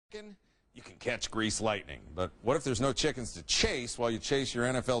You can catch grease lightning. But what if there's no chickens to chase while you chase your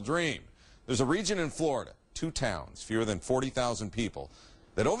NFL dream? There's a region in Florida, 2 towns, fewer than 40,000 people,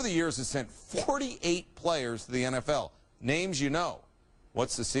 that over the years has sent 48 players to the NFL. Names you know.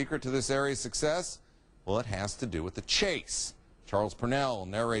 What's the secret to this area's success? Well, it has to do with the chase. Charles Purnell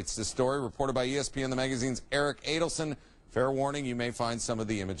narrates this story, reported by ESPN The Magazine's Eric Adelson. Fair warning, you may find some of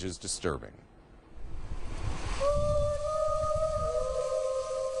the images disturbing.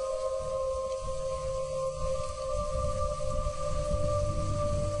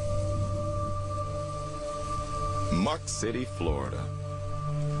 Muck City, Florida.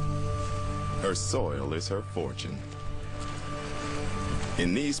 Her soil is her fortune.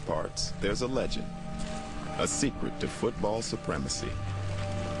 In these parts, there's a legend, a secret to football supremacy.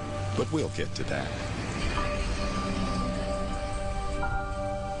 But we'll get to that.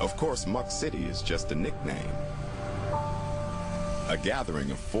 Of course, Muck City is just a nickname. A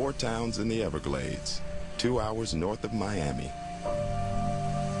gathering of 4 towns in the Everglades, 2 hours north of Miami.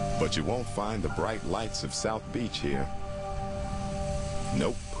 But you won't find the bright lights of South Beach here.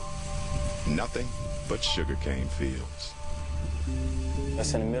 Nope. Nothing but sugarcane fields.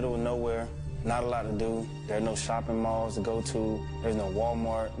 It's in the middle of nowhere, not a lot to do. There are no shopping malls to go to. There's no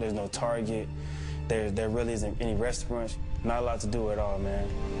Walmart, there's no Target. There really isn't any restaurants. Not a lot to do at all, man.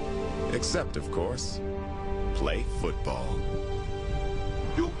 Except, of course, play football.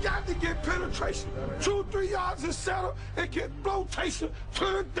 You got to get penetration. 2-3 yards in center and get flotation to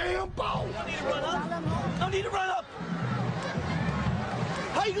the damn ball. Don't need to run up. Don't need to run up.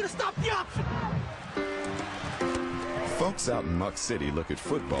 How are you going to stop the option? Folks out in Muck City look at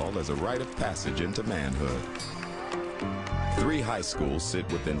football as a rite of passage into manhood. 3 high schools sit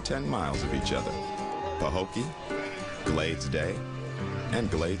within 10 miles of each other: Pahokee, Glades Day, and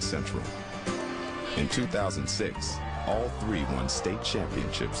Glades Central. In 2006, all 3 won state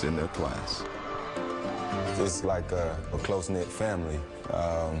championships in their class. It's like a close-knit family.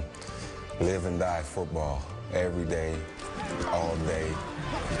 Live and die football every day, all day,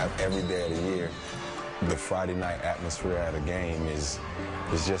 every day of the year. The Friday night atmosphere at a game is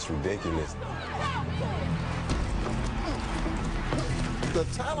just ridiculous. The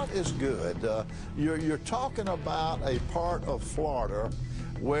talent is good. You're talking about a part of Florida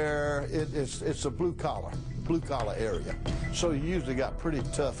where it's a blue collar area. So you usually got pretty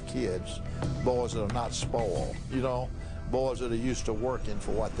tough kids, boys that are not spoiled, you know, boys that are used to working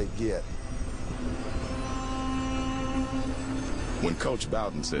for what they get. When Coach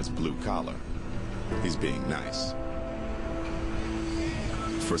Bowden says blue collar, he's being nice.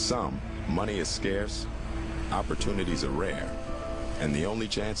 For some, money is scarce, opportunities are rare, and the only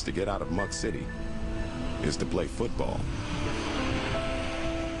chance to get out of Muck City is to play football.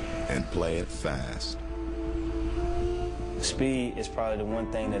 And play it fast. Speed is probably the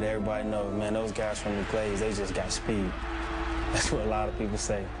one thing that everybody knows. Man, those guys from the Glades, they just got speed. That's what a lot of people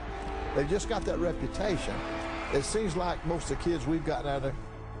say. They just got that reputation. It seems like most of the kids we've gotten out of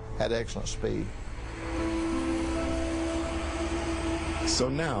had excellent speed. So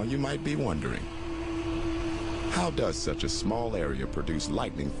now you might be wondering, how does such a small area produce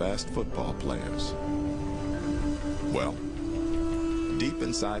lightning-fast football players? Well, deep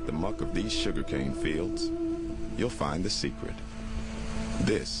inside the muck of these sugarcane fields, you'll find the secret.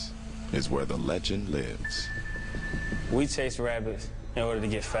 This is where the legend lives. We chase rabbits in order to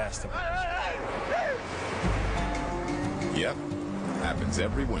get faster. Yep, happens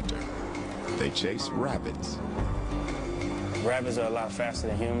every winter. They chase rabbits. Rabbits are a lot faster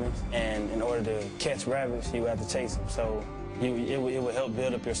than humans, and in order to catch rabbits, you have to chase them. So it will help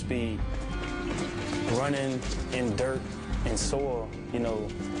build up your speed. Running in dirt and soil, you know,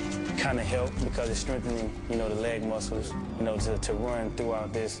 kind of help because it's strengthening, you know, the leg muscles, you know, to run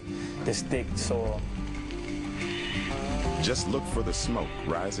throughout this thick soil. Just look for the smoke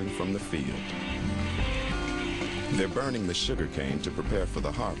rising from the field. They're burning the sugar cane to prepare for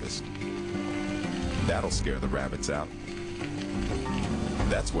the harvest. That'll scare the rabbits out.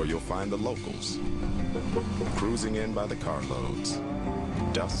 That's where you'll find the locals, cruising in by the carloads,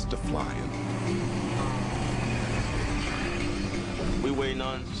 dust a-flying. We waiting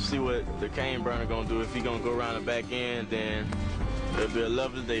on to see what the cane burner gonna do. If he gonna go around the back end, then it'll be a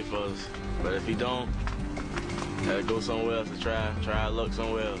lovely day for us. But if he don't, gotta go somewhere else to try our luck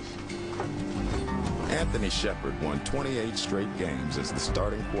somewhere else. Anthony Shepard won 28 straight games as the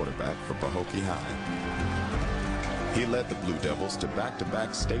starting quarterback for Pahokee High. He led the Blue Devils to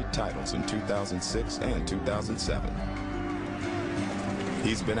back-to-back state titles in 2006 and 2007.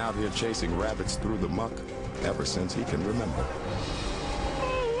 He's been out here chasing rabbits through the muck ever since he can remember.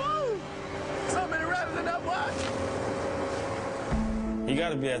 So many rabbits in that watch! You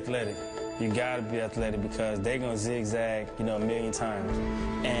got to be athletic. You got to be athletic because they're going to zigzag, a million times.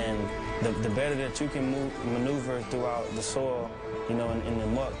 And the better that you can maneuver throughout the soil, in the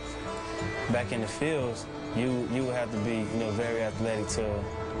muck, back in the fields, you would have to be, very athletic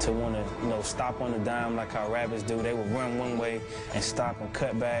to want to, stop on the dime like how rabbits do. They will run one way and stop and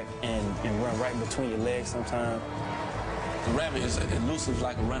cut back and run right between your legs sometimes. The rabbit is elusive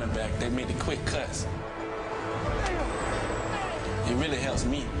like a running back. They make the quick cuts. It really helps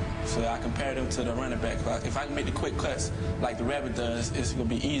me. So I compare them to the running back. If I can make the quick cuts like the rabbit does, it's going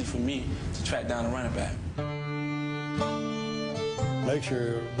to be easy for me to track down the running back. Makes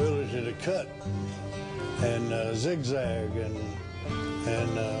your ability to cut and zigzag and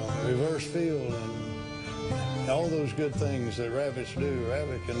reverse field and all those good things that rabbits do.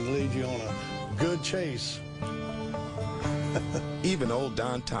 Rabbit can lead you on a good chase. Even old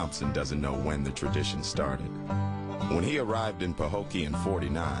Don Thompson doesn't know when the tradition started. When he arrived in Pahokee in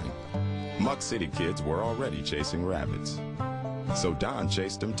 '49, Muck City kids were already chasing rabbits. So Don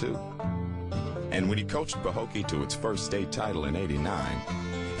chased them too. And when he coached Pahokee to its first state title in '89,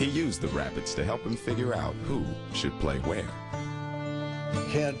 he used the rabbits to help him figure out who should play where.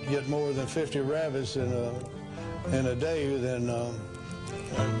 You can't get more than 50 rabbits in a day, then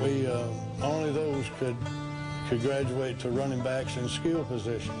only those could graduate to running backs in skill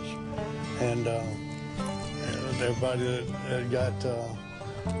positions. And everybody that got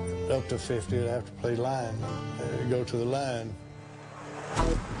up to 50 would have to play line, go to the line.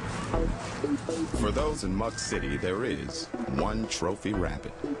 For those in Muck City, there is one trophy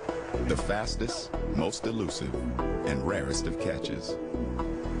rabbit, the fastest, most elusive, and rarest of catches,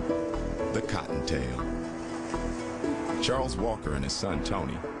 the cottontail. Charles Walker and his son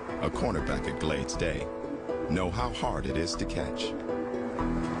Tony, a cornerback at Glades Day, know how hard it is to catch.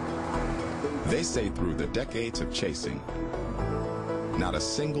 They say through the decades of chasing, not a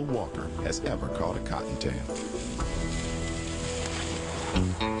single Walker has ever caught a cottontail.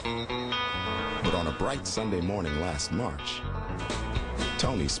 But on a bright Sunday morning last March,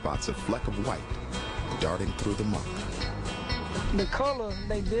 Tony spots a fleck of white darting through the muck. The color,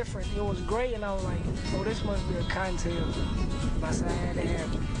 they different. It was gray, and I was like, oh, this must be a cottontail. I said I had to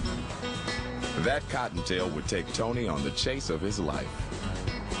have it. That cottontail would take Tony on the chase of his life.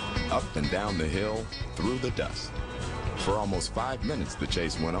 Up and down the hill, through the dust. For almost 5 minutes the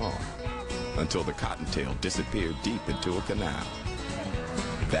chase went on, until the cottontail disappeared deep into a canal.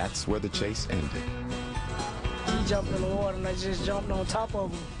 That's where the chase ended. He jumped in the water and I just jumped on top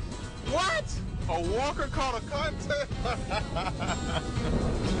of him. What? A Walker caught a cottontail?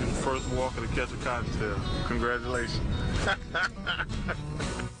 First Walker to catch a cottontail. Congratulations.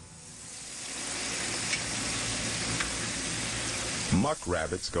 Muck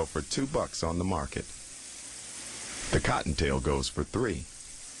rabbits go for $2 on the market. The cottontail goes for $3.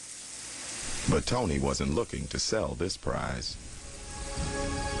 But Tony wasn't looking to sell this prize.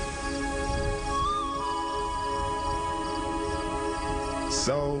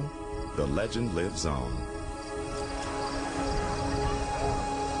 So, the legend lives on.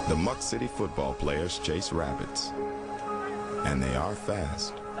 The Muck City football players chase rabbits, and they are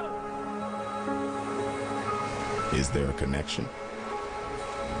fast. Is there a connection?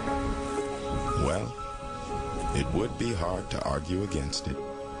 Well, it would be hard to argue against it.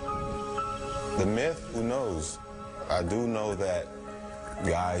 The myth, who knows? I do know that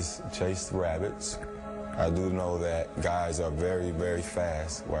guys chase rabbits. I do know that guys are very, very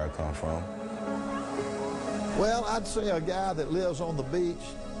fast where I come from. Well, I'd say a guy that lives on the beach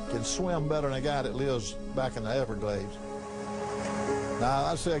can swim better than a guy that lives back in the Everglades. Now,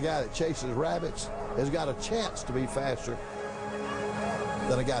 I'd say a guy that chases rabbits has got a chance to be faster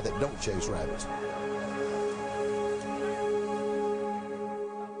than a guy that don't chase rabbits.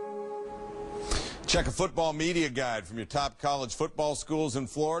 Check a football media guide from your top college football schools in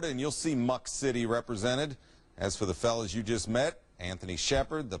Florida, and you'll see Muck City represented. As for the fellas you just met, Anthony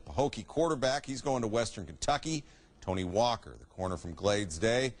Shepard, the Pahokee quarterback, he's going to Western Kentucky. Tony Walker, the corner from Glades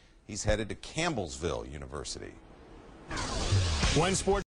Day, he's headed to Campbellsville University. One sport